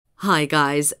Hi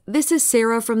guys, this is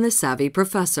Sarah from The Savvy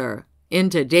Professor.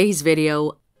 In today's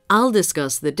video, I'll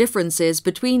discuss the differences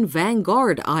between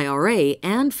Vanguard IRA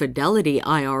and Fidelity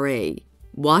IRA.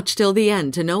 Watch till the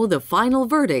end to know the final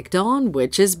verdict on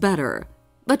which is better.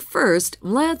 But first,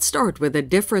 let's start with the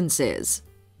differences.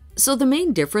 So the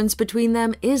main difference between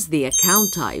them is the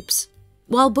account types.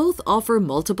 While both offer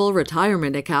multiple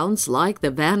retirement accounts like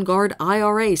the Vanguard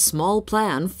IRA Small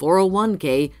Plan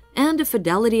 401k and a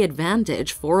Fidelity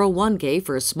Advantage 401k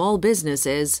for small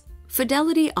businesses,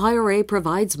 Fidelity IRA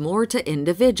provides more to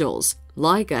individuals,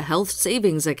 like a health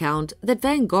savings account that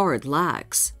Vanguard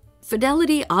lacks.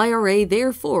 Fidelity IRA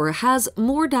therefore has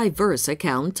more diverse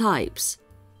account types.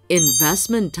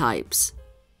 Investment types.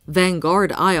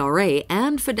 Vanguard IRA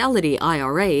and Fidelity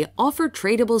IRA offer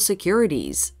tradable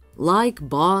securities like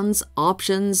bonds,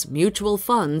 options, mutual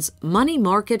funds, money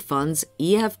market funds,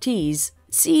 EFTs,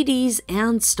 CDs,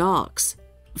 and stocks.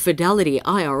 Fidelity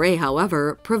IRA,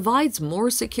 however, provides more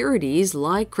securities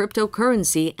like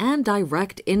cryptocurrency and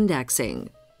direct indexing,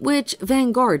 which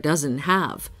Vanguard doesn't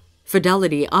have.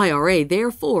 Fidelity IRA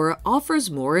therefore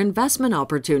offers more investment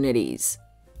opportunities.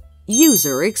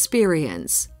 User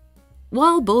experience.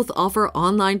 While both offer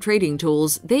online trading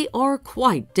tools, they are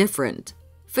quite different.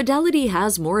 Fidelity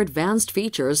has more advanced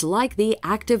features like the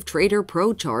Active Trader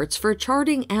Pro charts for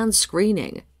charting and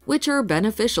screening, which are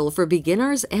beneficial for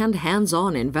beginners and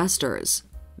hands-on investors.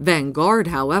 Vanguard,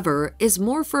 however, is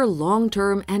more for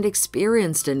long-term and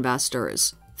experienced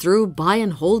investors through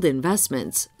buy-and-hold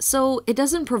investments, so it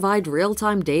doesn't provide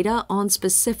real-time data on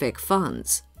specific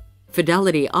funds.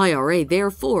 Fidelity IRA,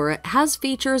 therefore, has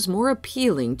features more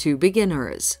appealing to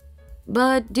beginners.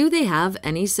 But do they have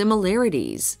any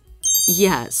similarities?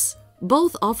 Yes,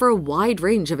 both offer a wide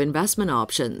range of investment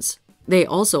options. They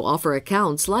also offer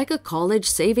accounts like a college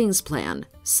savings plan,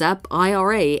 SEP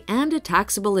IRA, and a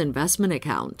taxable investment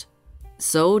account.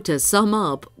 So to sum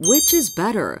up, which is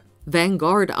better,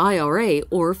 Vanguard IRA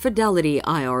or Fidelity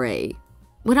IRA?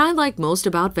 What I like most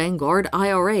about Vanguard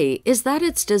IRA is that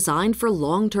it's designed for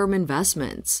long-term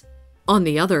investments. On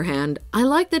the other hand, I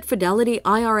like that Fidelity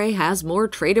IRA has more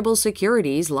tradable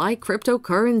securities like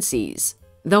cryptocurrencies.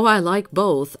 Though I like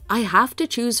both, I have to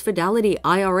choose Fidelity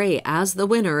IRA as the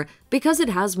winner because it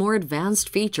has more advanced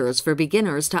features for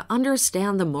beginners to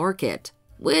understand the market,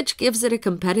 which gives it a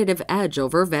competitive edge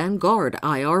over Vanguard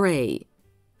IRA.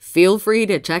 Feel free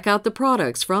to check out the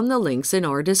products from the links in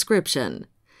our description.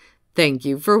 Thank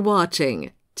you for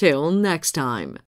watching. Till next time.